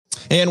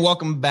And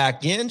welcome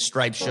back in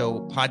Stripe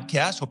Show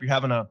podcast. Hope you're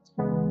having a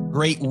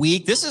great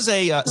week. This is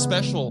a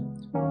special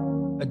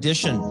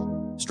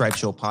edition Stripe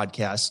Show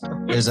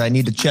podcast, as I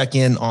need to check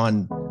in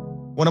on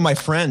one of my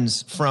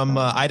friends from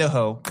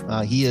Idaho.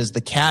 He is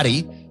the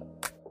Caddie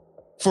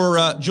for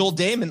Joel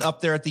Dahmen up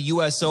there at the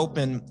U.S.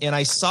 Open. And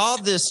I saw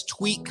this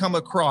tweet come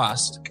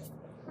across,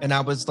 and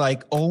I was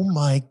like, oh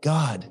my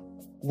God,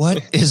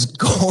 what is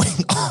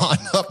going on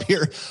up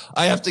here?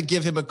 I have to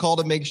give him a call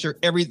to make sure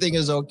everything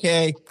is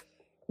okay.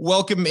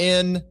 Welcome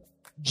in,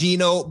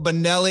 Geno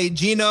Bonnalie.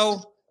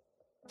 Geno,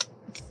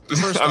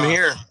 I'm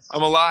here.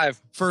 I'm alive.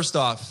 First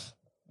off,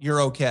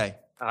 you're okay.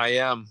 I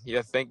am.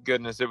 Yeah, thank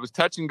goodness. It was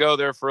touch and go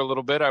there for a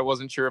little bit. I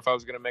wasn't sure if I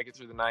was going to make it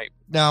through the night.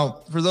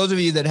 Now, for those of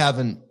you that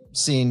haven't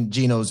seen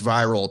Geno's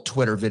viral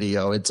Twitter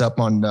video, it's up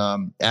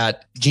on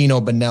at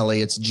Geno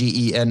Bonnalie. It's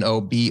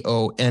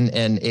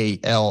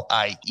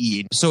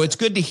GenoBonnalie. So it's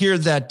good to hear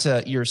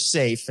that you're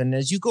safe. And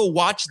as you go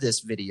watch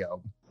this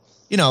video,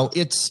 you know,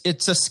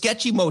 it's a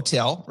sketchy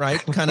motel,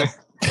 right? Kind of.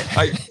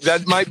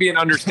 That might be an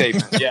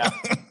understatement. Yeah.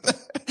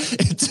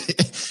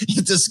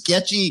 It's a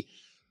sketchy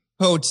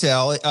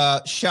hotel.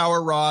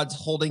 Shower rods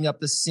holding up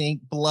the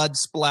sink, blood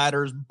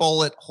splatters,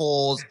 bullet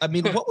holes. I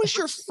mean, what was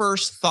your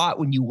first thought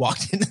when you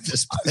walked into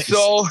this place?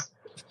 So,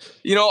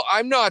 you know,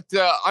 I'm not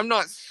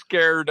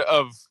scared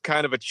of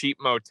kind of a cheap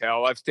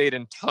motel. I've stayed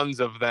in tons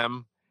of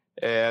them.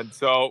 And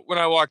so when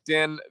I walked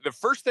in, the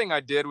first thing I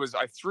did was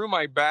I threw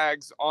my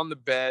bags on the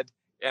bed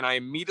and I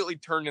immediately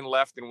turned and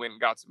left and went and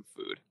got some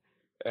food.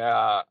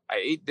 I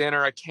ate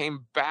dinner. I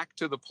came back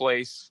to the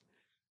place.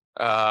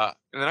 And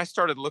then I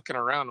started looking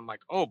around. I'm like,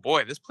 oh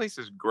boy, this place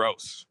is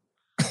gross.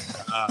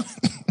 I'm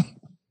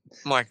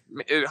like,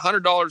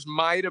 $100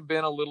 might have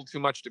been a little too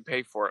much to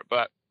pay for it,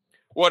 but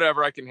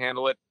whatever, I can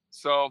handle it.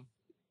 So,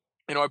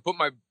 you know, I put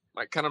my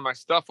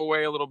stuff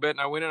away a little bit, and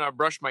I went in and I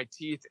brushed my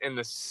teeth, and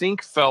the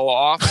sink fell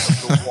off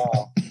of the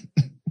wall.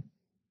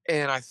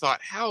 And I thought,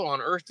 how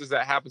on earth does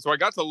that happen? So I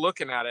got to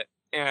looking at it,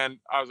 and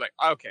I was like,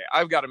 okay,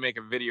 I've got to make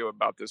a video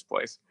about this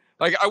place.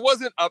 Like, I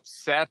wasn't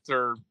upset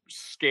or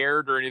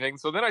scared or anything.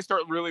 So then I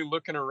started really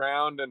looking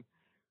around, and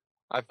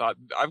I thought,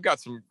 I've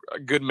got some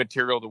good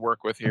material to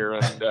work with here.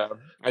 And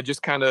I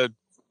just kind of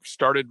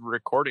started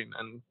recording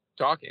and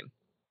talking.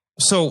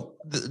 So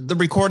the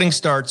recording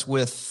starts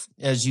with,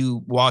 as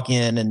you walk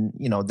in, and,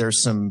 you know,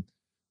 there's some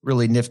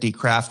really nifty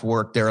craft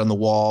work there on the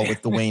wall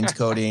with the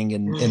wainscoting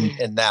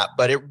and that.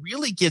 But it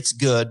really gets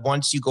good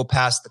once you go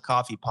past the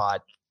coffee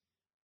pot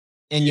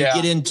and you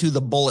get into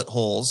the bullet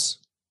holes.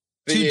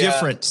 Two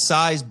different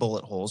size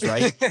bullet holes,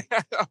 right?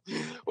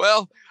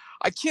 Well,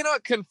 I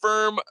cannot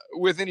confirm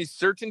with any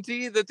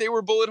certainty that they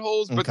were bullet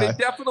holes, but they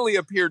definitely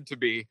appeared to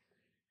be.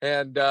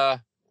 And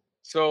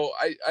so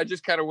I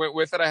just kind of went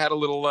with it. I had a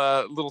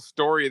little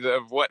story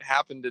of what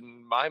happened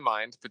in my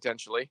mind,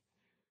 potentially.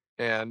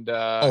 And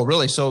oh,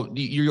 really? So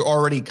you're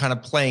already kind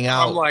of playing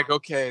out. I'm like,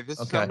 okay,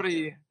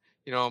 somebody,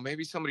 you know,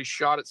 maybe somebody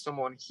shot at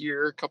someone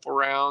here a couple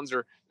rounds,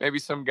 or maybe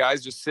some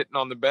guys just sitting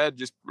on the bed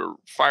just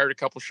fired a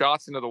couple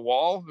shots into the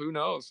wall. Who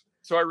knows?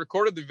 So I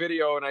recorded the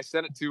video and I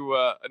sent it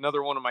to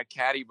another one of my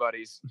Caddie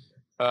buddies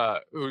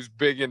who's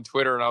big in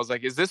Twitter. And I was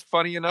like, is this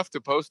funny enough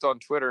to post on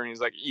Twitter? And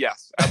he's like,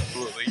 yes,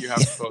 absolutely. You have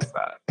to post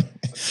that.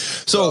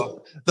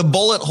 So the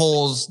bullet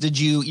holes,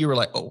 you were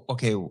like, oh,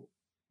 okay,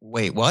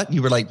 wait, what?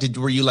 You were like,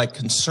 were you like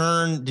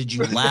concerned? Did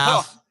you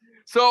laugh? No.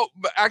 So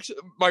actually,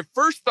 my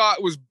first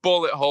thought was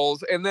bullet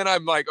holes. And then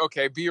I'm like,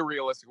 okay, be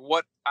realistic.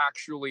 What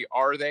actually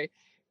are they?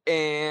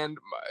 And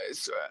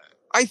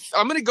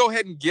I'm going to go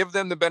ahead and give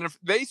them the benefit.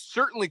 They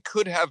certainly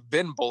could have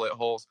been bullet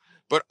holes,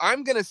 but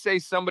I'm going to say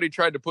somebody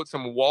tried to put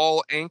some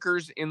wall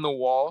anchors in the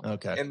wall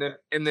and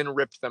then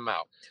ripped them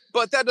out.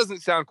 But that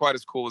doesn't sound quite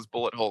as cool as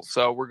bullet holes.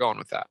 So we're going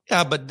with that.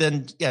 Yeah. But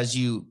then as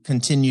you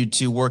continue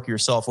to work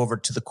yourself over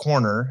to the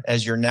corner,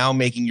 as you're now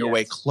making your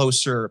way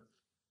closer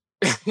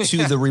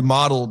to the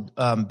remodeled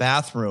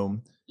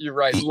bathroom. You're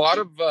right. A lot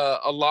of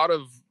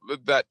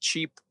that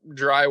cheap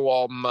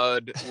drywall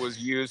mud was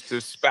used to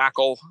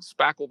spackle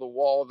the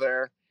wall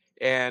there,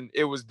 and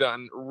it was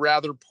done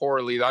rather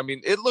poorly. I mean,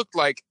 it looked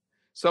like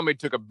somebody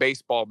took a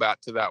baseball bat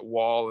to that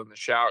wall in the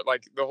shower.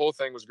 Like, the whole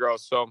thing was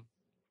gross. So,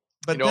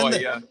 but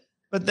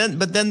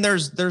then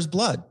there's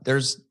blood.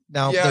 There's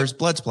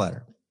blood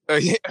splatter.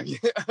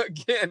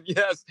 Again,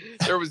 yes,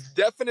 there was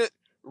definite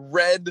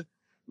red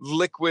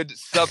liquid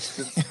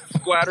substance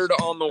splattered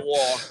on the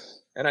wall,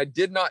 and I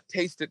did not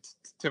taste it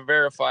to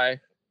verify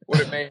what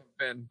it may have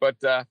been. But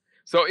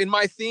so in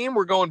my theme,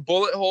 we're going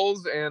bullet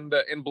holes and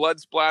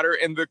blood splatter,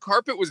 and the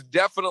carpet was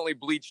definitely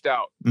bleached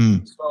out.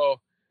 So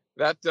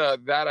that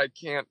I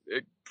can't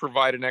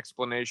provide an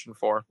explanation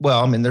for.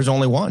 Well, I mean, there's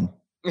only one,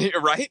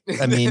 right?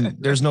 I mean,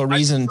 there's no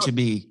reason to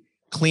be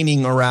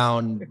cleaning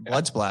around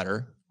blood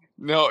splatter.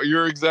 No,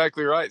 you're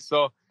exactly right.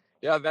 So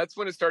yeah, that's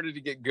when it started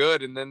to get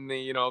good. And then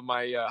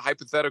my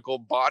hypothetical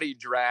body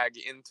drag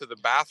into the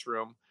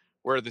bathroom,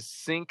 where the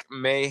sink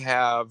may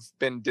have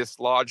been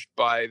dislodged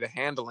by the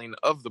handling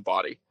of the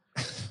body.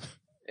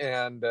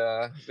 And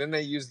then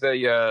they used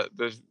the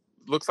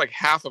looks like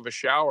half of a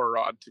shower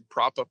rod to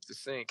prop up the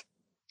sink.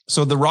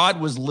 So the rod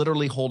was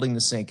literally holding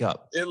the sink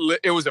up.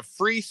 It was a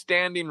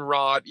freestanding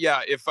rod.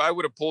 Yeah, if I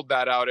would have pulled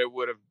that out, it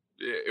would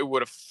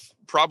have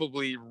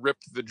probably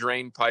ripped the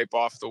drain pipe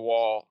off the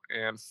wall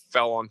and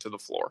fell onto the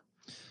floor.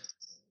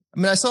 I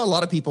mean, I saw a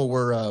lot of people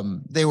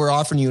they were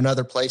offering you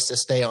another place to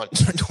stay on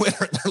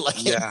Twitter. They're like,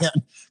 "Hey, man,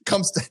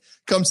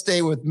 come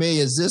stay with me."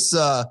 Is this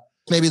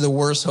maybe the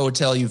worst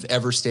hotel you've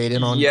ever stayed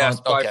in? Yes,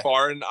 by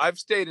far. And I've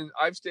stayed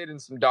in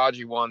some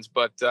dodgy ones,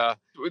 but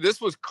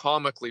this was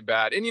comically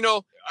bad. And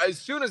as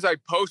soon as I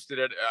posted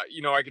it,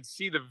 I could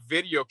see the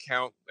video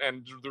count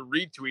and the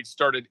retweets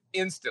started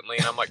instantly,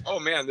 and I'm like, "Oh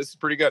man, this is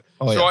pretty good."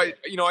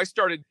 I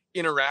started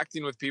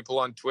interacting with people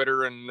on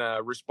Twitter and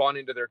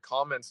responding to their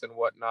comments and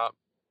whatnot.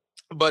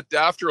 But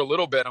after a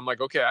little bit, I'm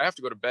like, okay, I have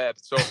to go to bed.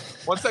 So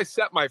once I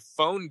set my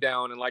phone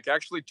down and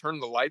actually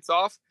turned the lights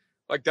off,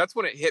 that's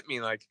when it hit me.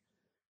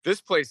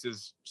 This place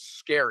is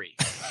scary.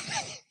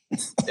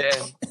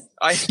 And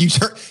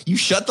you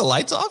shut the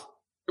lights off?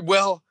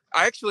 Well,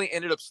 I actually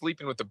ended up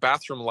sleeping with the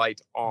bathroom light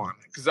on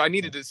because I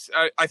needed to.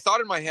 I thought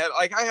in my head,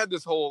 I had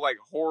this whole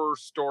horror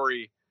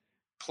story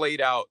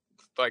played out,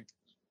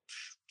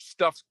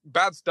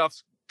 bad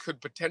stuff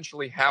could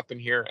potentially happen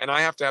here, and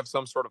I have to have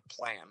some sort of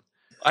plan.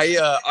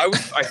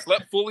 I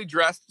slept fully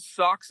dressed,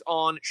 socks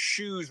on,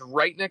 shoes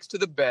right next to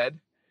the bed.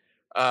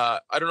 I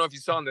don't know if you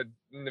saw in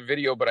the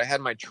video, but I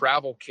had my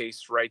travel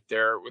case right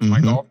there with my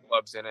golf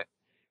clubs in it.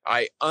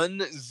 I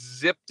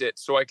unzipped it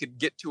so I could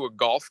get to a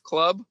golf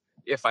club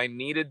if I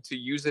needed to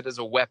use it as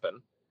a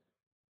weapon.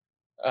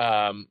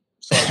 I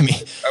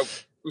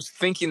was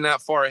thinking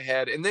that far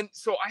ahead. And then,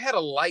 so I had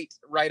a light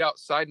right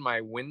outside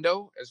my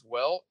window as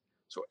well.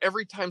 So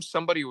every time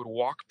somebody would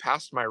walk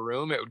past my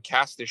room, it would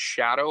cast this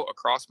shadow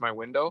across my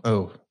window.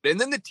 Oh. And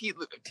then the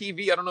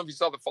TV, I don't know if you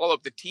saw the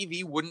follow-up, the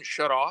TV wouldn't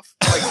shut off.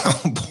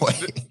 Oh, boy.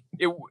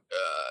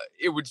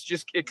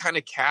 It kind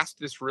of cast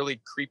this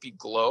really creepy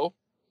glow.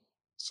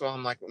 So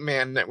I'm like,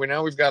 man,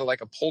 now we've got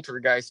a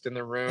poltergeist in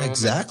the room.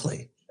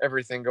 Exactly.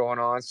 Everything going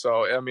on.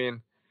 So, I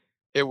mean,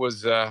 it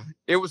was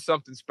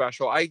something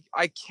special. I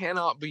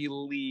cannot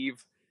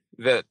believe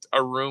that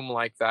a room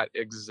like that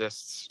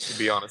exists, to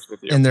be honest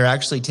with you. And they're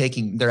actually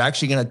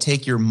going to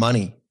take your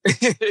money.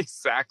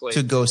 Exactly.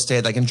 To go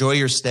stay. Enjoy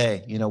your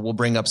stay. We'll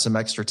bring up some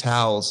extra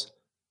towels.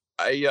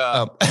 I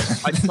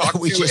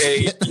talked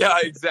to yeah,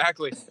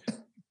 exactly.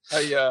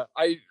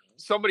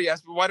 Somebody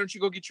asked me, why don't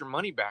you go get your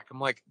money back? I'm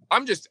like,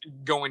 I'm just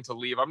going to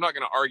leave. I'm not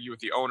going to argue with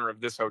the owner of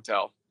this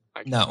hotel.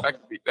 That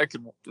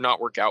could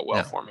not work out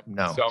well for me.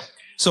 No.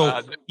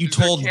 So you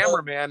told the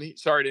cameraman,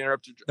 sorry to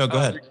interrupt you. No, go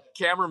ahead. The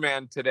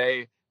cameraman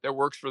today that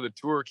works for the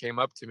tour came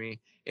up to me,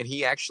 and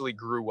he actually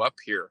grew up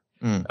here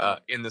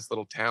in this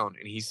little town.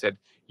 And he said,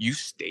 "You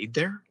stayed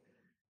there?"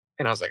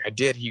 And I was like, "I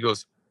did." He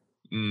goes,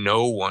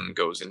 "No one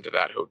goes into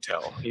that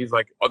hotel." He's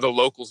like, "Oh, the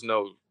locals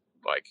know,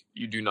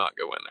 you do not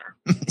go in there."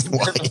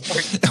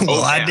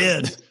 Well, I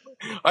did.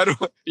 I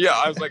don't. Yeah,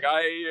 I was like,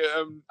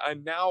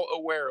 I'm now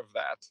aware of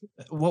that.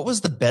 What was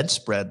the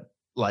bedspread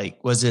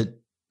like? Was it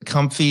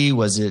comfy?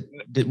 Was it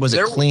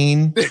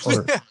clean?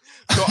 So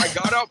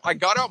I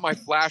got out my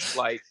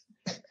flashlight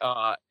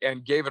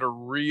and gave it a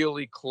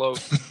really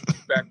close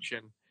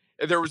inspection.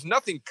 There was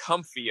nothing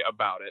comfy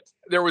about it.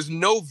 There was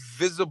no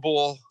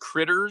visible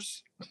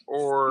critters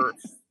or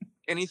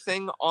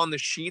anything on the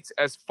sheets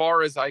as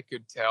far as I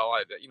could tell.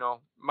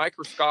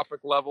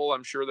 Microscopic level,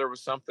 I'm sure there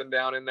was something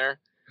down in there.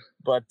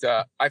 But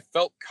I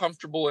felt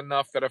comfortable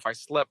enough that if I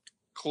slept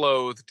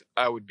clothed,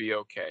 I would be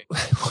okay.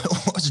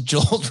 What was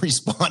Joel's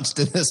response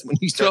to this when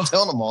you started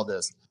telling him all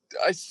this?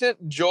 I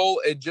sent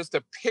Joel just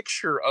a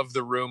picture of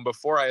the room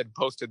before I had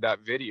posted that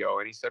video.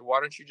 And he said,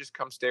 "Why don't you just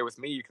come stay with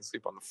me? You can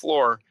sleep on the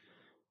floor."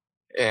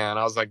 And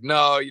I was like,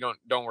 "No, you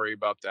don't worry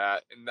about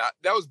that." And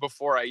that was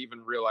before I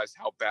even realized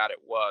how bad it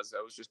was.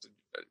 That was just an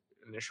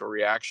initial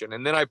reaction.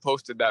 And then I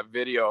posted that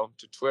video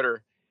to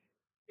Twitter.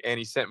 And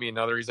he sent me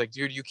another. He's like,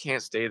 "Dude, you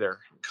can't stay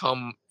there.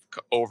 Come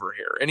over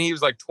here." And he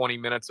was 20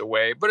 minutes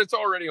away, but it's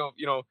already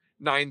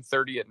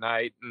 9:30 at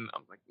night. And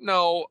I'm like,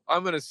 "No,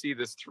 I'm going to see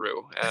this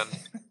through." And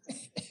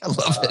I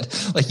love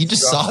it. You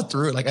just saw it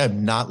through.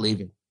 I'm not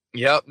leaving.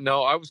 Yep.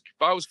 No, I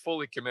was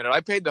fully committed.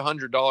 I paid the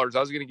 $100. I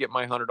was going to get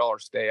my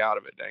 $100 stay out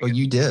of it. Dang it.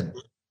 You did.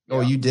 Yeah.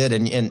 Oh, you did.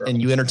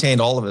 And you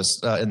entertained all of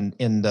us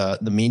in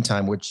the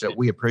meantime, which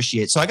we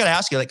appreciate. So I got to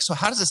ask you, so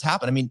how does this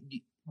happen? I mean,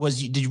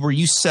 were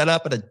you set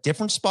up at a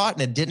different spot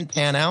and it didn't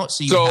pan out?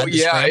 So had to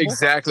scramble?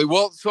 Exactly.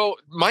 Well, so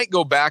might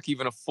go back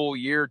even a full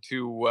year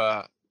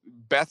to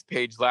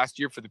Bethpage last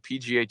year for the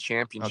PGA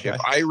Championship.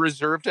 Okay. I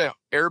reserved an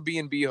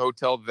Airbnb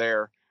hotel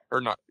there, or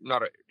not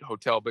a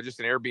hotel, but just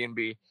an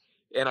Airbnb,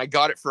 and I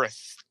got it for a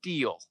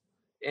steal.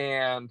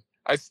 And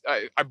I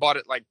bought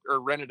it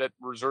rented it,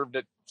 reserved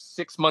it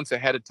 6 months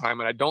ahead of time,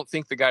 and I don't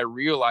think the guy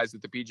realized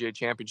that the PGA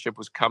Championship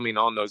was coming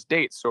on those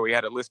dates, so he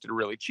had it listed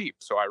really cheap.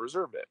 So I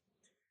reserved it.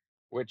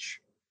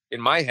 Which, in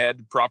my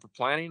head, proper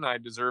planning, I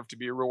deserve to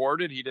be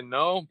rewarded. He didn't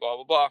know, blah,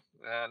 blah, blah.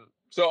 And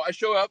so I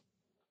show up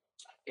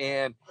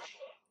and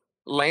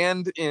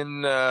land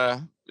in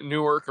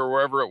Newark or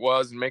wherever it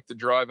was and make the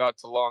drive out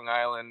to Long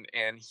Island.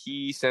 And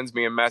he sends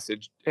me a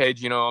message. Hey,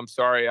 Geno, I'm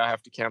sorry. I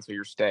have to cancel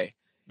your stay.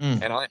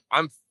 And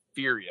I'm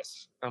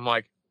furious. I'm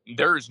like,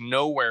 there's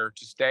nowhere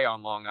to stay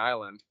on Long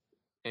Island.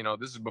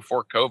 This is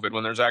before COVID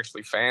when there's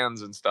actually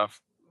fans and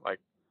stuff. Like,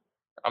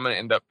 I'm going to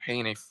end up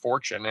paying a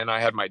fortune. And I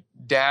had my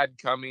dad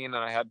come in,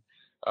 and I had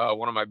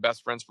one of my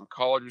best friends from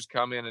college was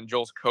coming, and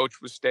Joel's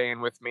coach was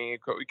staying with me.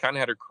 We kind of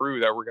had a crew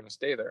that were going to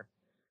stay there.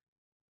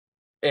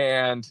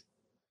 And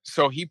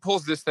so he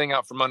pulls this thing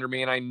out from under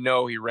me, and I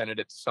know he rented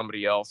it to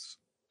somebody else,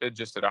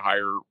 just at a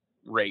higher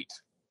rate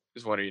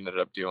is what he ended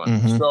up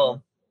doing.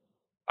 So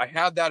I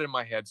had that in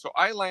my head. So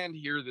I land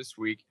here this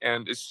week,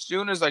 and as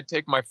soon as I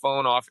take my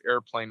phone off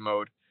airplane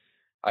mode,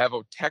 I have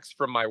a text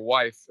from my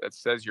wife that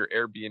says your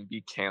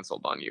Airbnb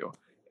canceled on you.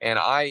 And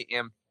I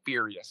am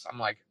furious. I'm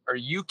like, are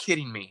you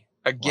kidding me?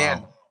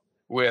 Again,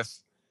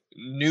 with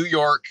New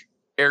York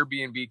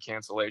Airbnb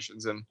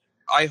cancellations. And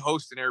I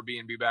host an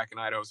Airbnb back in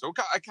Idaho, so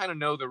I kind of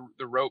know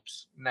the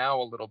ropes now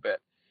a little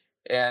bit.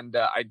 And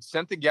I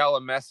sent the gal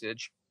a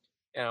message,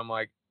 and I'm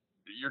like,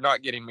 you're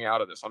not getting me out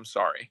of this. I'm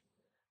sorry.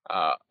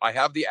 I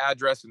have the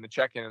address and the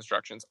check-in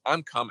instructions.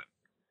 I'm coming.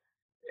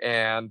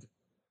 And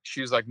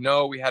she was like,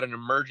 no, we had an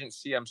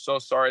emergency. I'm so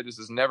sorry. This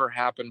has never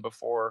happened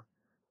before.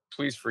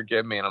 Please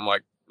forgive me. And I'm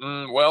like,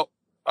 well,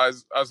 I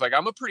was like,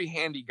 I'm a pretty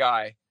handy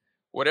guy.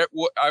 What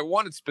I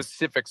wanted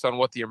specifics on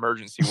what the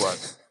emergency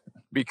was.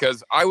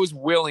 Because I was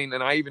willing,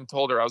 and I even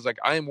told her, I was like,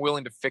 I am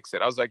willing to fix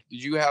it. I was like,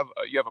 did you have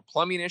a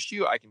plumbing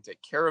issue? I can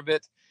take care of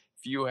it.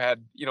 If you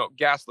had,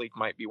 gas leak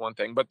might be one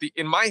thing. But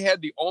in my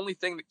head, the only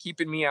thing that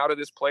keeping me out of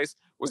this place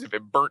was if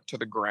it burnt to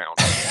the ground.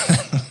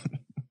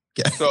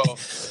 So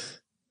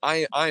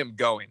I am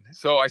going.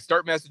 So I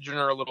start messaging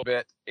her a little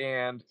bit,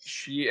 and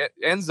she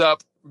ends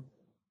up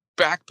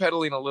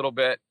backpedaling a little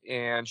bit.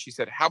 And she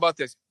said, how about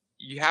this?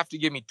 You have to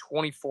give me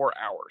 24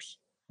 hours.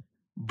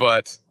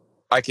 But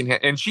I can,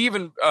 and she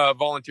even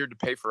volunteered to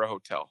pay for a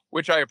hotel,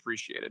 which I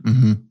appreciated.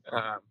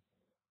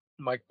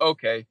 I'm like,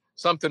 okay,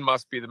 something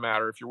must be the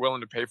matter if you're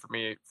willing to pay for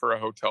me for a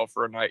hotel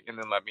for a night and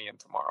then let me in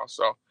tomorrow.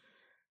 So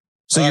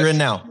you're in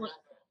now.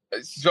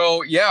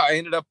 So yeah, I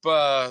ended up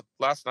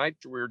last night.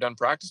 We were done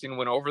practicing,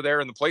 went over there,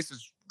 and the place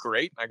is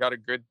great. I got a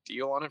good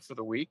deal on it for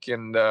the week,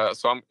 and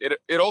so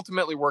it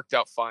ultimately worked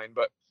out fine.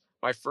 But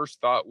my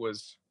first thought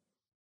was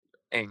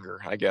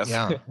anger, I guess.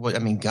 Yeah. Well, I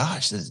mean,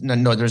 gosh, there's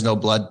no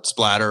blood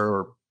splatter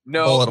or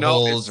no,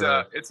 holes.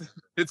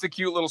 It's a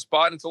cute little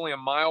spot, and it's only a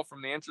mile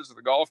from the entrance of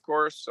the golf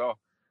course. So,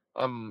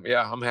 I'm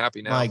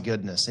happy now. My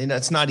goodness, and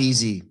it's not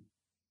easy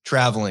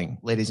traveling,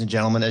 ladies and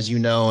gentlemen, as you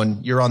know,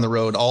 and you're on the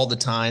road all the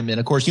time. And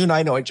of course, you and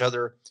I know each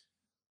other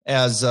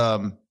as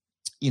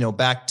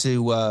back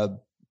to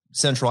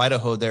Central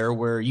Idaho, there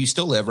where you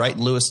still live, right,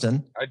 in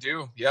Lewiston. I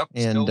do. Yep.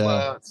 And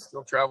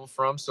still travel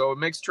from. So it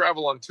makes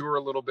travel on tour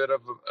a little bit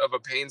of a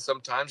pain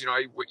sometimes.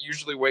 I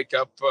usually wake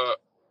up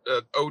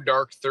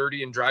dark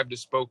 30 and drive to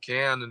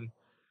Spokane and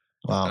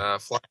fly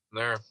from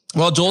there.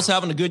 Well, Joel's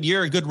having a good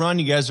year, a good run.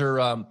 You guys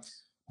are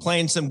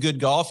playing some good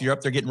golf. You're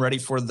up there getting ready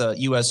for the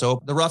U.S.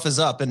 Open. The rough is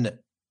up, isn't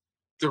it?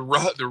 The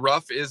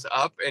rough is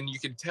up, and you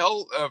can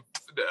tell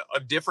a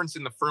difference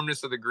in the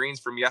firmness of the greens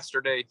from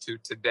yesterday to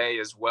today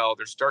as well.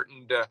 They're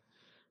starting to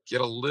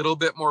get a little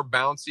bit more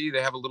bouncy.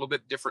 They have a little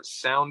bit different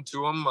sound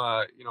to them,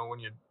 when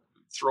you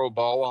throw a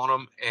ball on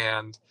them.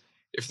 And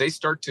if they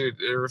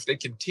if they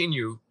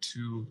continue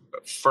to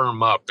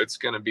firm up, it's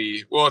going to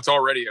be, well, it's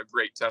already a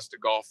great test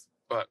of golf,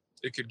 but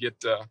it could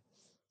get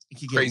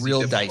crazy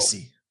real difficult.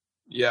 dicey.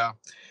 Yeah.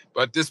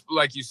 But this,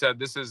 like you said,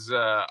 this is,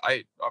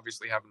 I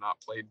obviously have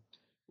not played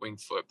Winged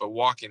Foot, but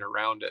walking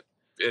around it,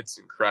 it's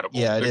incredible.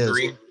 Yeah, it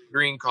is.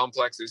 Green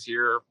complexes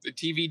here. The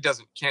TV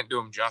can't do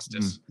them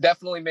justice.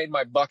 Definitely made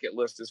my bucket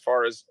list as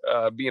far as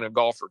being a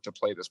golfer to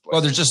play this place.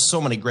 Well, there's just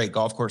so many great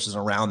golf courses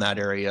around that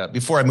area.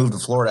 Before I moved to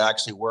Florida, I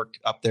actually worked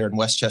up there in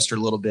Westchester a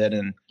little bit.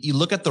 And you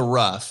look at the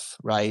rough,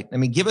 right? I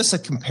mean, give us a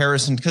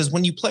comparison, because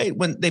when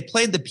they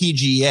played the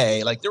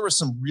PGA, like there were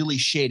some really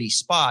shady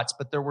spots,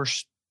 but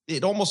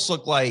it almost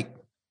looked like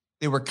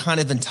they were kind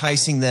of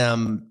enticing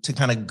them to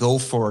kind of go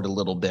for it a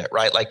little bit,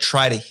 right? Like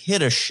try to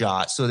hit a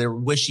shot. So they were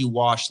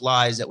wishy-washy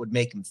lies that would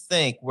make them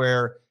think,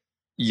 where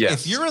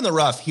if you're in the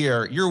rough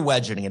here, you're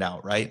wedging it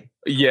out, right?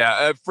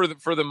 Yeah,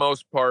 for the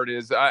most part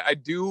is I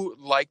do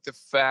like the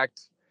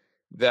fact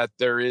that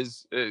there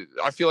is,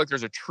 I feel like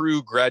there's a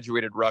true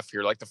graduated rough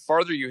here. Like the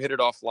farther you hit it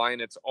offline,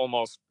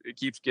 it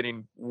keeps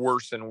getting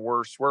worse and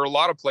worse, where a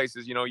lot of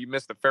places, you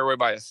miss the fairway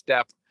by a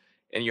step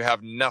and you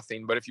have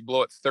nothing. But if you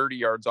blow it 30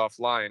 yards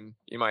offline,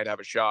 you might have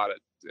a shot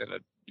at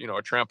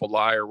a trampled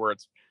lie, or where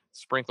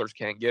sprinklers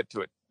can't get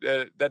to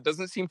it. That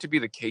doesn't seem to be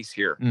the case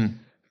here.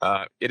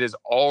 It is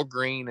all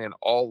green and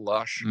all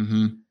lush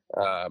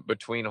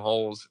between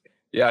holes.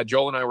 Yeah,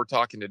 Joel and I were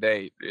talking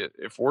today.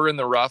 If we're in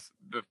the rough,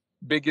 the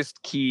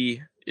biggest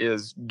key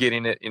is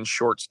getting it in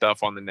short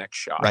stuff on the next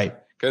shot. Right.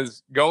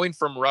 Because going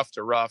from rough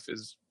to rough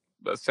is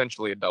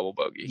essentially a double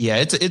bogey. Yeah,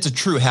 it's a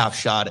true half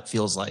shot, it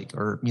feels like.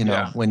 Or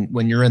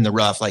when you're in the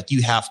rough, like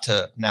you have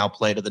to now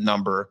play to the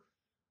number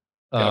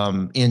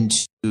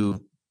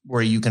into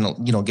where you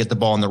can, get the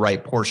ball in the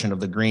right portion of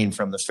the green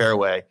from the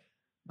fairway.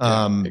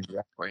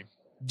 Exactly.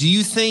 Do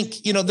you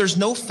think, there's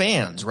no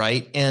fans,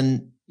 right?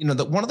 And,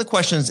 one of the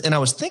questions, and I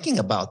was thinking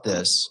about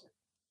this,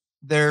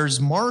 there's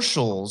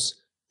marshals,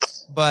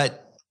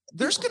 but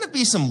there's going to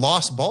be some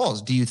lost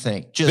balls. Do you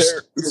think?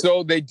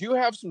 So they do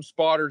have some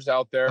spotters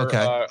out there.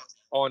 Okay.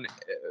 On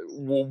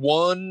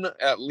one,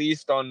 at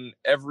least on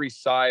every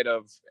side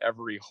of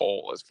every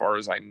hole, as far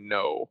as I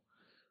know,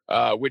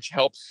 which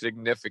helps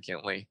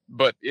significantly.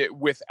 But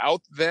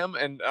without them,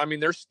 and I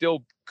mean, there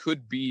still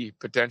could be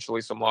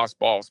potentially some lost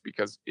balls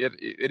because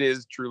it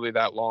is truly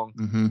that long.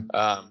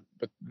 Mm-hmm.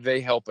 But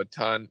they help a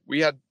ton.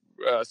 We had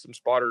some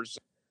spotters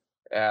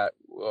at,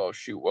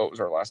 what was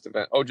our last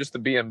event? Oh, just the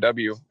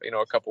BMW,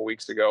 a couple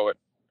weeks ago at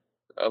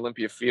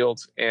Olympia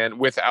Fields, and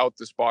without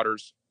the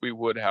spotters, we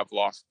would have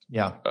lost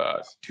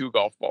 2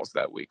 golf balls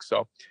that week.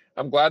 So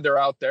I'm glad they're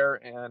out there,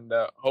 and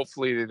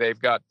hopefully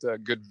they've got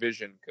good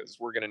vision because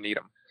we're going to need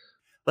them.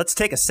 Let's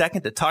take a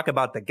second to talk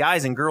about the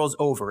guys and girls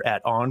over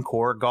at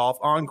Encore Golf.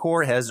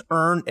 Encore has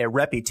earned a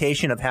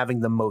reputation of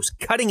having the most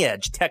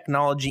cutting-edge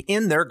technology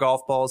in their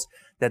golf balls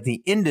that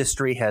the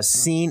industry has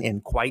seen in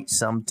quite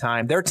some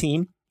time. Their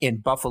team in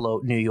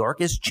Buffalo, New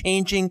York, is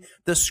changing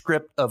the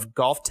script of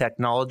golf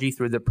technology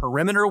through the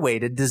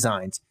perimeter-weighted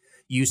designs,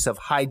 use of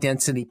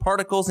high-density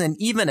particles, and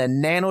even a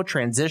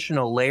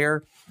nano-transitional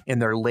layer in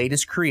their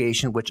latest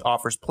creation, which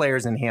offers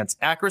players enhanced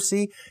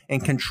accuracy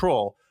and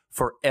control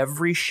for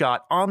every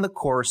shot on the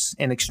course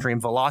and extreme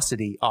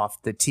velocity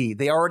off the tee.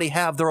 They already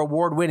have their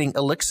award-winning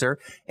Elixir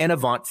and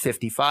Avant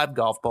 55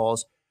 golf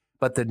balls,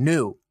 but the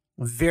new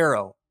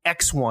Vero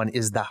X1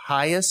 is the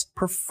highest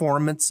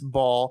performance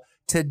ball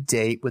to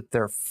date. With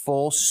their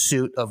full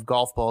suit of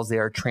golf balls, they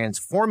are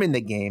transforming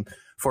the game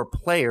for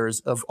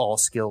players of all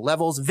skill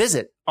levels.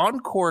 Visit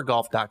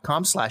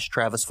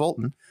encoregolf.com/Travis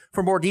Fulton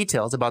for more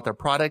details about their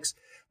products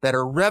that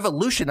are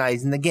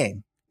revolutionizing the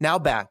game. Now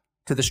back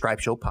to the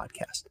Stripe Show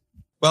podcast.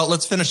 Well,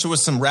 let's finish with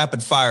some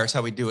rapid fire. It's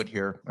how we do it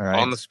here. All right.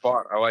 On the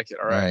spot. I like it.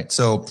 All right.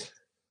 So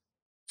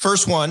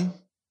first one,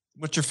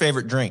 what's your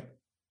favorite drink?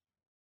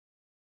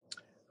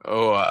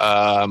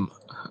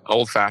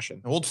 Old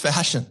fashioned. Old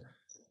fashioned.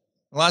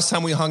 The last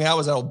time we hung out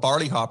was at old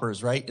Barley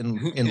Hoppers, right?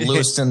 In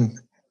Lewiston,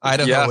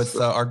 Idaho, with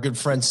our good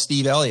friend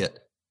Steve Elliott.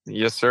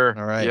 Yes, sir.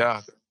 All right.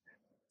 Yeah.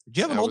 Did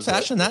you have an old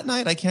fashioned that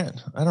night? I don't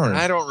know.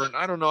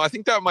 I don't know. I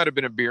think that might have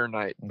been a beer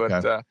night, but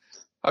okay.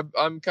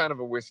 I'm kind of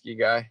a whiskey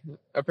guy.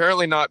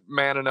 Apparently not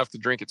man enough to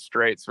drink it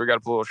straight, so we got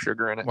to put a little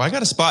sugar in it. Well, I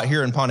got a spot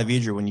here in Ponte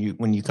Vedra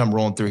when you come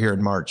rolling through here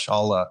in March.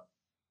 I'll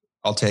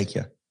take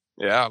you.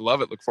 Yeah, I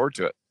love it. Look forward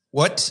to it.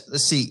 Let's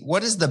see.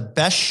 What is the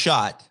best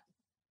shot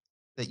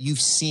that you've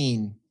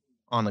seen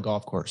on the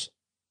golf course?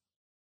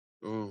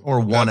 Or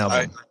one of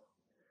them?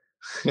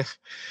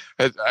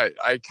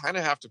 I kind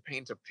of have to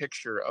paint a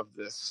picture of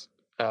this.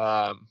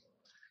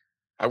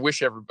 I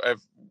wish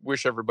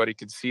everybody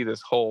could see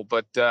this hole,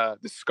 but the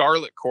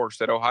Scarlet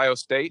course at Ohio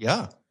State.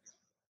 Yeah.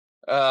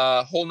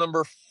 Hole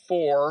number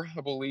 4,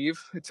 I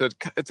believe. It's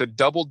a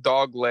double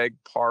dog leg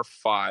par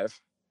 5.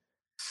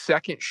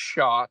 Second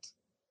shot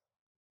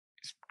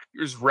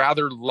is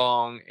rather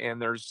long,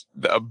 and there's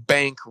a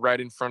bank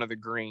right in front of the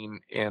green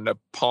and a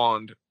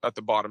pond at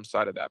the bottom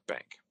side of that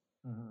bank.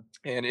 Mm-hmm.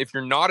 And if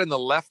you're not in the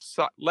left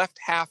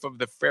half of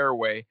the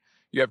fairway,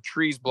 you have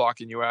trees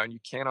blocking you out, and you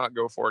cannot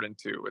go for it in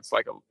 2.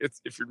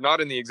 If you're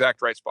not in the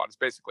exact right spot, it's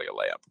basically a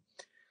layup.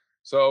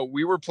 So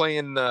we were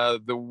playing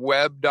the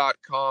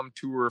web.com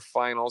tour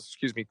finals,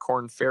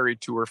 Korn Ferry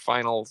Tour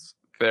finals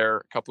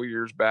there a few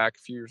years back.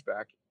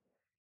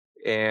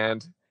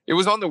 And it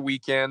was on the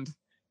weekend.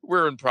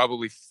 We're in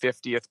probably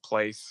 50th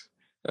place.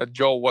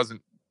 Joel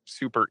wasn't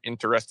super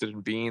interested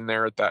in being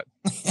there at that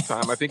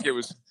time. I think it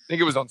was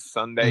on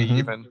Sunday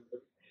even.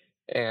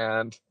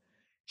 And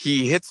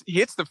he hits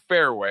the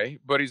fairway,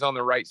 but he's on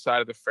the right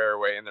side of the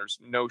fairway, and there's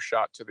no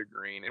shot to the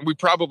green. And we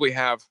probably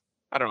have,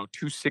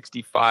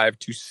 265,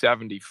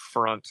 270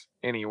 front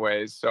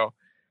anyways. So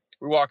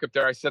we walk up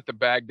there, I set the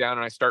bag down,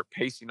 and I start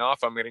pacing off.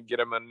 I'm going to get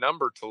him a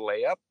number to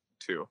lay up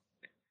to.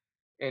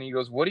 And he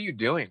goes, "What are you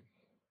doing?"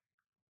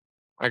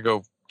 I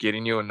go,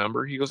 "Getting you a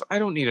number." He goes, "I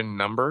don't need a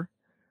number."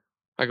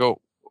 I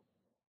go,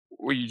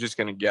 "Were you just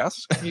going to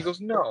guess?" He goes,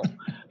 "No."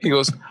 He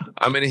goes,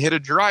 "I'm going to hit a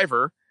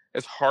driver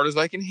as hard as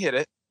I can hit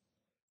it,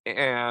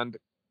 and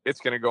it's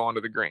going to go onto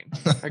the green."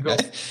 I go,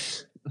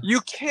 "You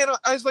cannot."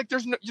 I was like,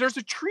 there's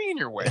a tree in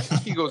your way."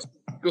 He goes,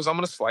 "I'm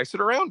going to slice it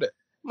around it."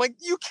 I'm like,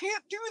 "You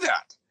can't do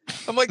that."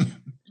 I'm like,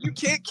 "You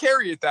can't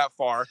carry it that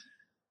far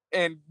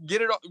and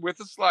get it with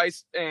a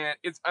slice." And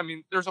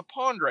there's a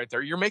pond right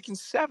there. You're making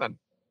 7.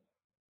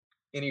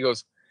 And he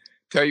goes,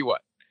 "Tell you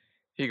what,"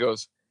 he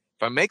goes,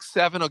 "if I make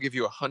 7, I'll give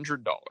you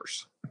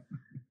 $100.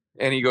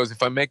 And he goes,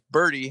 if I make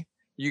birdie,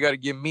 you got to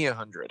give me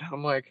 100.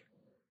 I'm like,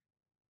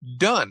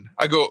 "Done."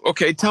 I go,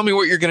 "Okay, tell me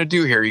what you're going to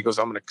do here." He goes,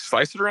 "I'm going to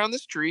slice it around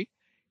this tree.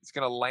 It's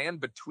going to land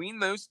between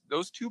those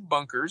 2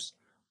 bunkers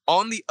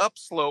on the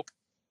upslope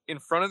in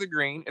front of the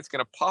green. It's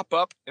going to pop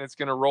up, and it's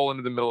going to roll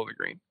into the middle of the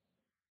green."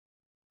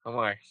 I'm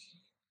like,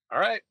 "All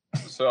right."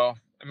 So,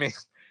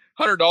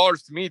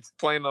 $100 to me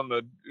playing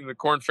in the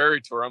Corn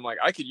Ferry Tour. I'm like,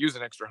 I could use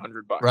an extra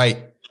 $100. Right.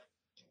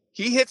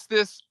 He hits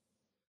this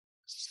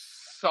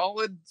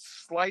solid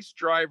slice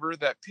driver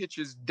that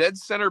pitches dead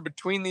center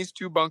between these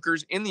two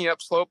bunkers in the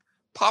upslope,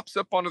 pops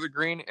up onto the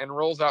green, and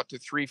rolls out to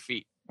 3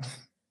 feet.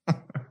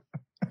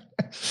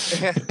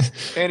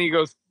 and he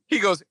goes,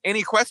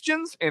 any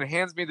questions? And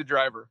hands me the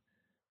driver.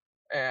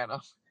 And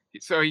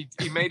so he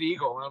made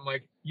eagle. And I'm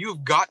like,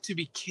 you've got to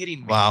be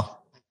kidding me. Wow.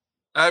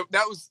 I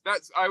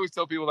always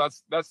tell people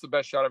that's the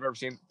best shot I've ever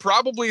seen.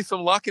 Probably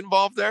some luck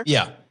involved there.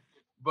 Yeah.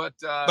 But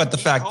the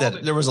fact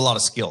that there was a lot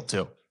of skill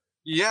too.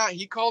 Yeah,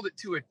 he called it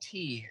to a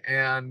T,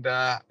 and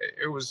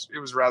it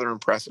was rather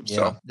impressive. Yeah.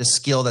 So the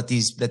skill that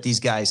these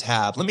guys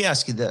have. Let me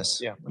ask you this.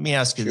 Yeah. Let me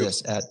ask you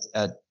this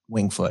at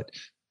Wingfoot.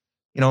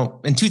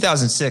 In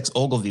 2006,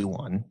 Ogilvy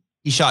won.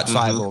 He shot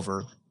 5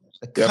 over.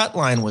 The cut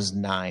line was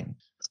 9.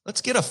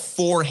 Let's get a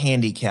 4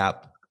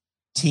 handicap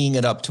teeing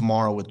it up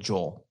tomorrow with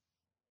Joel.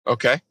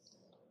 Okay.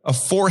 A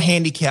 4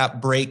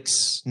 handicap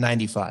breaks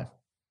 95.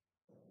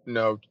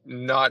 No,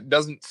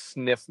 doesn't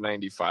sniff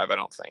 95, I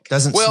don't think.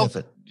 Doesn't sniff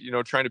it.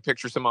 Trying to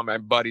picture some of my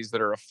buddies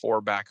that are a 4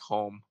 back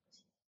home.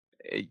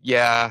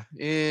 Yeah.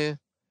 I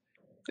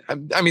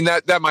mean,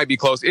 that might be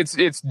close.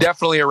 It's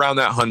definitely around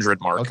that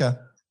 100 mark. Okay.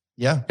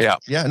 Yeah. Yeah.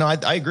 Yeah. No,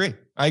 I agree.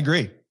 I've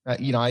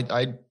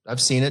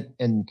seen it,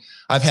 and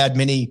I've had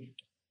many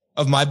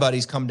of my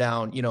buddies come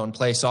down, and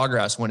play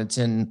Sawgrass when it's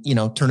in,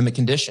 tournament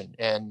condition.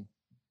 And,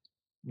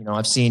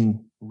 I've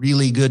seen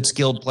really good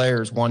skilled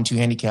players, 1-2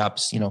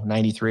 handicaps,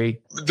 93.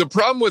 The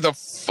problem with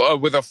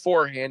a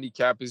 4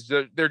 handicap is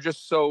they're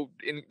just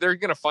they're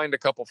going to find a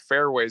couple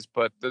fairways,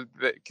 but the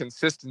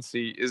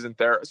consistency isn't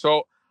there.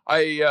 So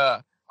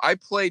I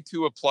play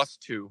to a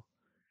 +2,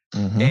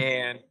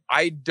 and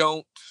I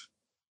don't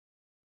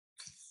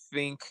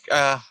think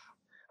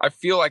I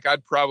feel like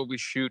I'd probably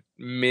shoot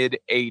mid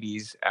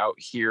 80s out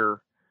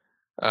here.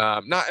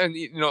 A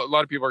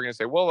lot of people are going to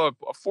say, well, a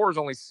 4 is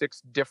only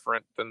 6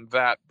 different than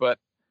that, but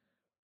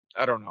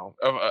I don't know.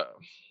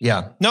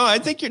 Yeah, no, I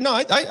think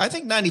I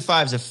think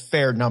 95 is a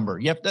fair number.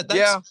 Yep.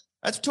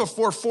 That's to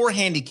a 4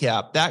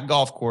 handicap. That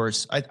golf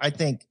course, I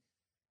think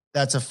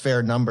that's a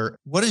fair number.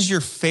 What is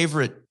your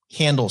favorite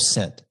candle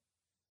scent?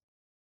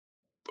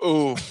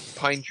 Oh,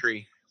 pine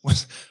tree.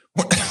 Of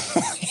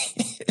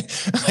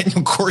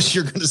course,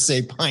 you're going to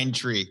say pine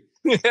tree.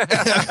 Where?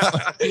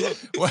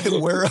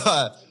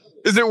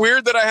 Is it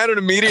weird that I had an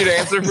immediate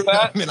answer for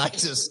that? I mean,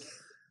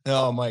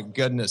 oh my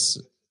goodness,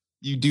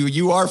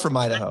 you are from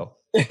Idaho.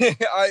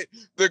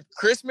 The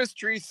Christmas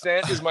tree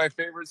scent is my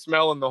favorite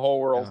smell in the whole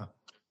world. Yeah.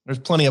 There's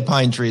plenty of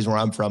pine trees where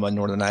I'm from in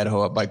northern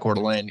Idaho, up by Coeur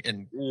d'Alene,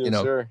 and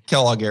sure.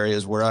 Kellogg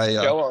areas where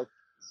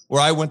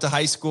I went to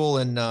high school.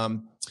 And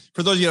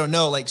for those of you who don't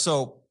know,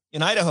 so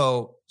in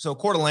Idaho, so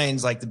Coeur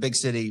d'Alene's like the big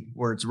city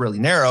where it's really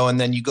narrow, and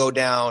then you go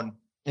down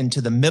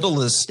into the middle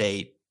of the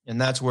state, and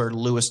that's where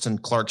Lewiston,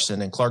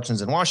 Clarkston, and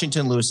Clarkston's in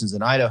Washington, Lewiston's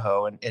in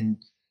Idaho, and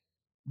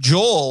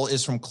Joel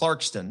is from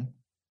Clarkston,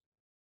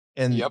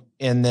 and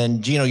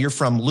then Geno, you're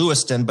from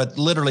Lewiston, but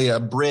literally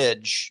a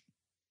bridge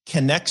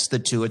connects the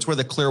two. It's where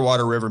the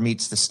Clearwater River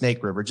meets the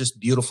Snake River. Just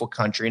beautiful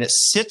country, and it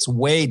sits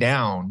way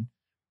down,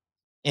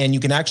 and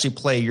you can actually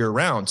play year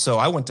round. So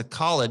I went to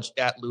college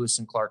at Lewis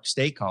and Clark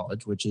State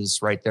College, which is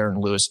right there in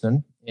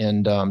Lewiston,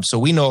 and so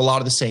we know a lot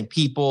of the same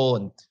people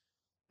and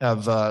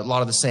have a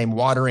lot of the same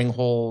watering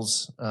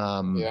holes.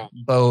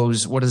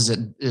 Bo's, what is it?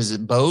 Is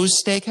it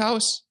Bo's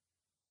Steakhouse?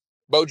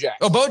 Bojack's.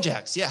 Oh,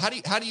 Bojack's. Yeah.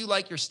 How do you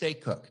like your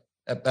steak cook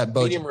at Bojack's?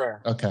 Medium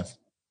rare. Okay.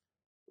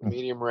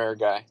 Medium rare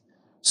guy.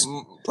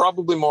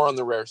 Probably more on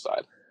the rare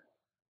side.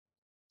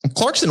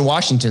 Clarkston,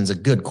 Washington's a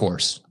good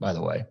course, by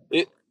the way.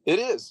 It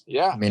is.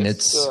 Yeah. I mean,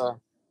 it's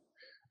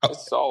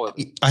solid.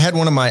 I had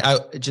one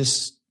of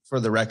just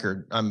for the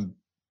record,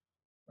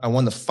 I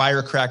won the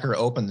Firecracker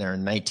Open there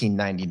in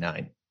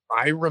 1999.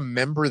 I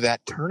remember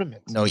that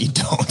tournament. No, you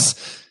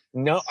don't.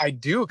 No, I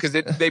do, because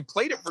they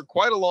played it for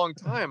quite a long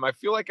time. I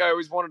feel like I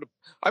always wanted to.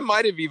 I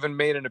might have even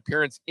made an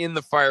appearance in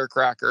the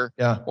Firecracker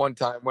one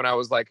time when I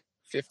was like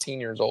 15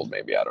 years old,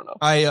 maybe. I don't know.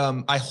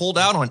 I holed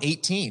out on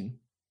 18.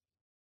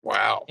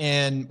 Wow.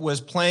 And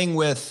was playing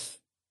with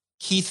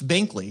Keith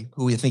Binkley,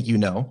 who I think you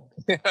know.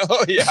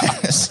 Oh yeah.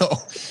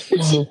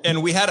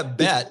 And we had a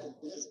bet,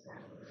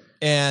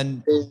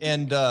 and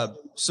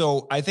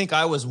so I think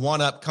I was one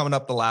up coming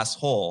up the last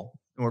hole.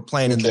 And we're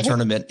playing in the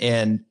tournament,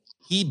 and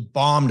he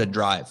bombed a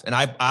drive, and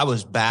I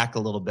was back a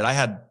little bit. I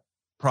had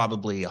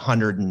probably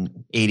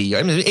 180.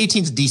 I mean,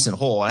 18's a decent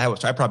hole. I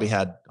probably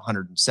had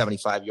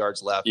 175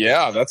 yards left.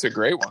 Yeah, that's a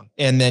great one.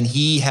 And then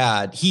he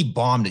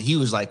bombed it. He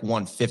was like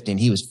 150, and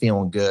he was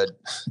feeling good.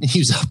 He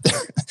was up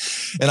there,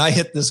 and I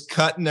hit this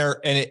cut in there,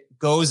 and it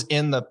goes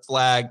in the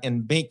flag,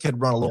 and Bink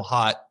could run a little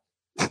hot.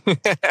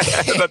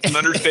 That's an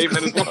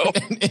understatement as well.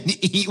 And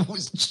he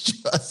was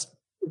just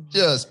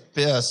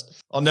pissed.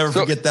 I'll never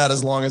forget that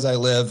as long as I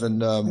live.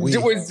 And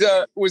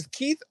was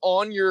Keith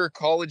on your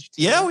college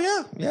team?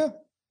 Yeah.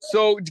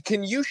 So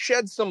can you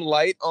shed some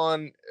light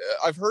on?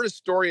 I've heard a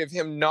story of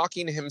him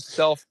knocking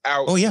himself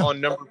out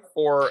on number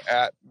 4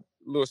 at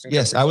Lewis and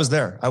Yes, Country I was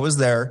there. I was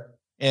there.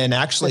 And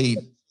actually,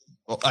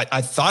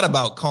 I thought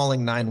about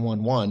calling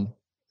 911.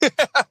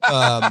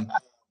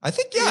 I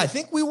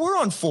think we were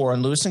on 4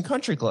 on Lewis and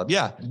Country Club.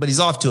 Yeah. But he's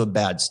off to a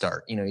bad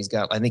start.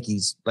 I think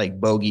he's like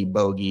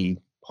bogey,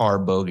 par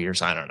bogey or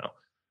something. I don't know.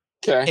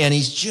 Okay. And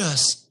he's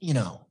just,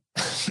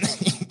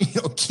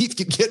 Keith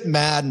could get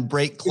mad and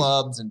break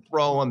clubs and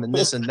throw them and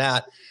this and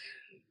that.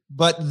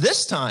 But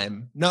this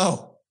time,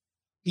 no,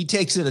 he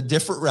takes it a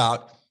different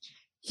route.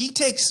 He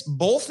takes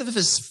both of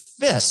his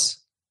fists,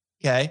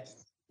 okay?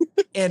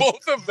 And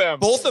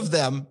both of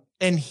them,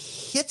 and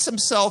hits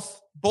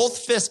himself both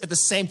fists at the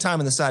same time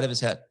in the side of his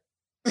head.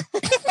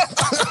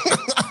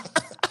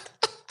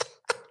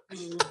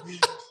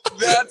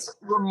 That's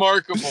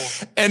remarkable.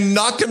 And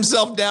knocked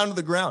himself down to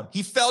the ground.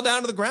 He fell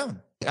down to the ground.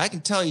 I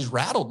can tell he's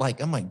rattled.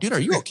 I'm like, dude, are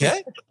you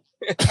okay?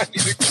 I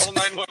need to call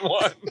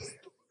 911.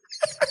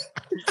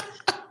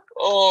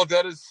 Oh,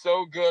 that is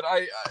so good.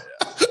 I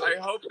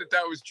hope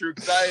that was true,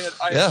 because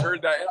I had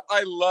heard that.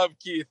 I love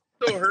Keith.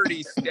 So heard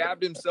he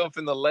stabbed himself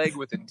in the leg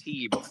with a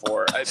tee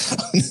before.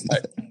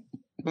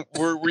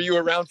 Were you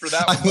around for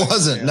that one? I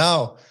wasn't.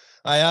 No,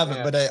 I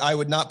haven't. But I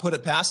would not put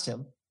it past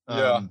him.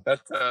 Yeah,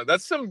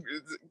 that's some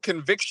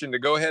conviction to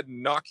go ahead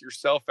and knock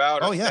yourself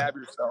out or stab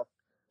yourself.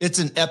 It's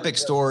an epic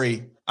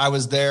story. I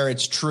was there.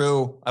 It's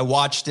true. I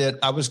watched it.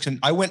 I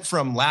went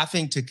from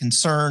laughing to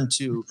concern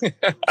to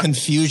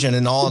confusion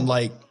and all in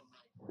like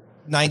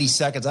 90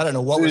 seconds. I don't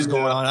know what was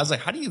going on. I was like,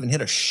 how do you even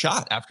hit a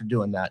shot after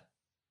doing that?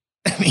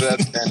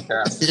 That's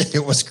fantastic.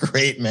 It was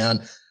great,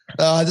 man.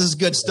 This is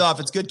good stuff.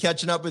 It's good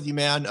catching up with you,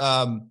 man.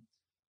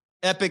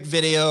 Epic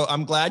video.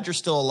 I'm glad you're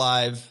still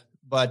alive,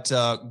 but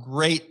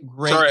great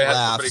Sorry, laughs. I had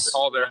somebody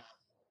call there.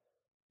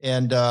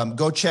 And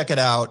go check it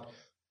out.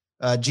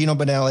 Geno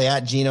Bonnalie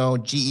at Geno,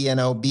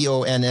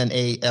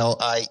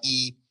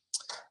 GenoBonnalie.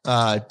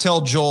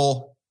 Tell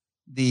Joel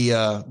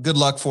the good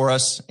luck for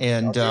us.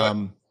 And,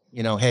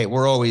 hey,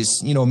 we're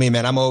always, me,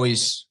 man, I'm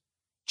always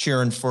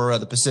cheering for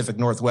the Pacific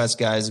Northwest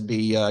guys.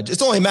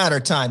 It's only a matter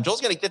of time.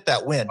 Joel's going to get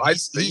that win. I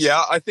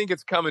think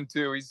it's coming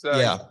too. He's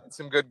playing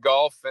some good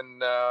golf,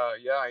 and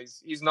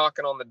he's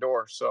knocking on the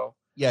door. So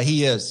yeah,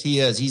 he is.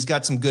 He's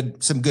got some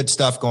good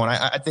stuff going.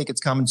 I think it's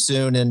coming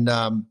soon. And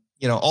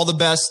all the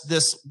best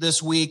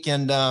this week.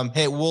 And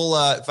hey, we'll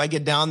if I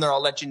get down there,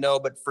 I'll let you know.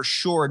 But for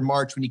sure in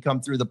March, when you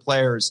come through the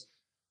Players,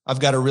 I've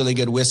got a really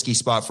good whiskey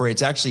spot for you.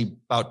 It's actually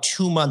about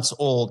 2 months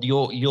old.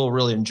 You'll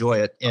really enjoy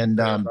it. And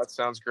that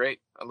sounds great.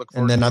 I look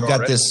forward. And then I've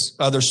got this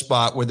other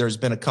spot where there's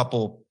been a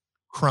couple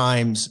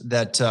crimes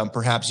that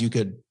perhaps you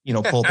could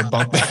pull the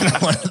bunk back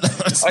on one of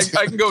those.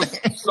 I can go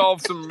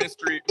solve some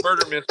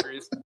murder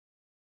mysteries.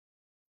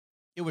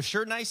 It was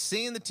sure nice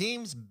seeing the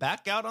teams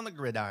back out on the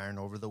gridiron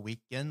over the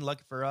weekend.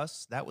 Lucky for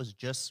us, that was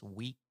just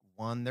week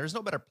 1. There's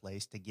no better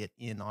place to get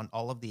in on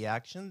all of the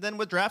action than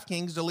with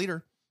DraftKings, the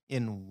leader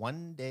in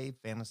one-day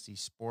fantasy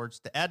sports.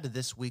 To add to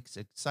this week's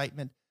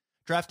excitement,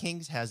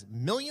 DraftKings has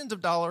millions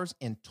of dollars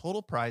in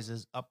total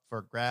prizes up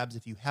for grabs.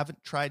 If you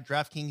haven't tried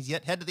DraftKings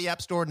yet, head to the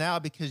App Store now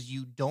because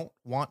you don't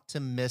want to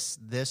miss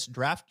this.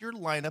 Draft your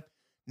lineup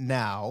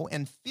now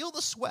and feel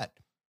the sweat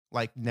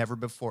like never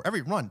before.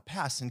 Every run,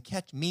 pass, and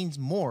catch means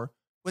more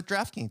with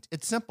DraftKings.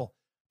 It's simple.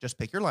 Just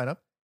pick your lineup,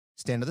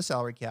 stand to the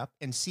salary cap,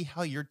 and see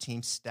how your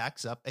team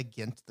stacks up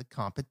against the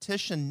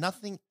competition.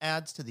 Nothing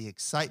adds to the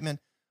excitement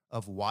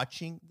of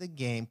watching the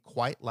game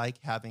quite like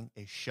having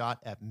a shot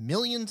at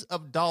millions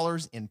of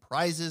dollars in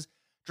prizes.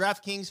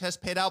 DraftKings has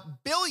paid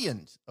out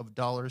billions of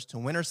dollars to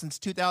winners since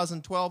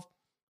 2012,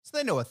 so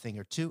they know a thing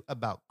or two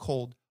about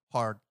cold,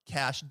 hard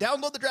cash.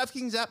 Download the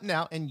DraftKings app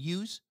now and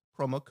use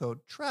promo code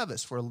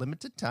Travis. For a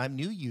limited time,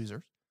 new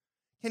users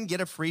can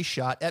get a free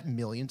shot at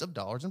millions of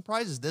dollars in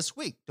prizes this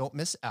week. Don't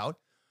miss out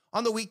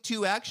on the week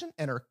 2 action.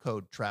 Enter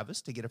code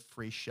Travis to get a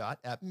free shot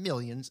at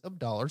millions of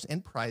dollars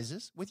in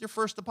prizes with your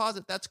first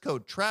deposit. That's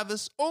code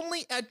Travis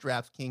only at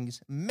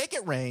DraftKings. Make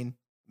it rain.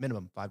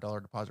 Minimum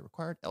 $5 deposit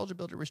required.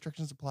 Eligibility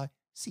restrictions apply.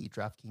 See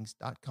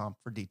DraftKings.com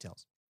for details.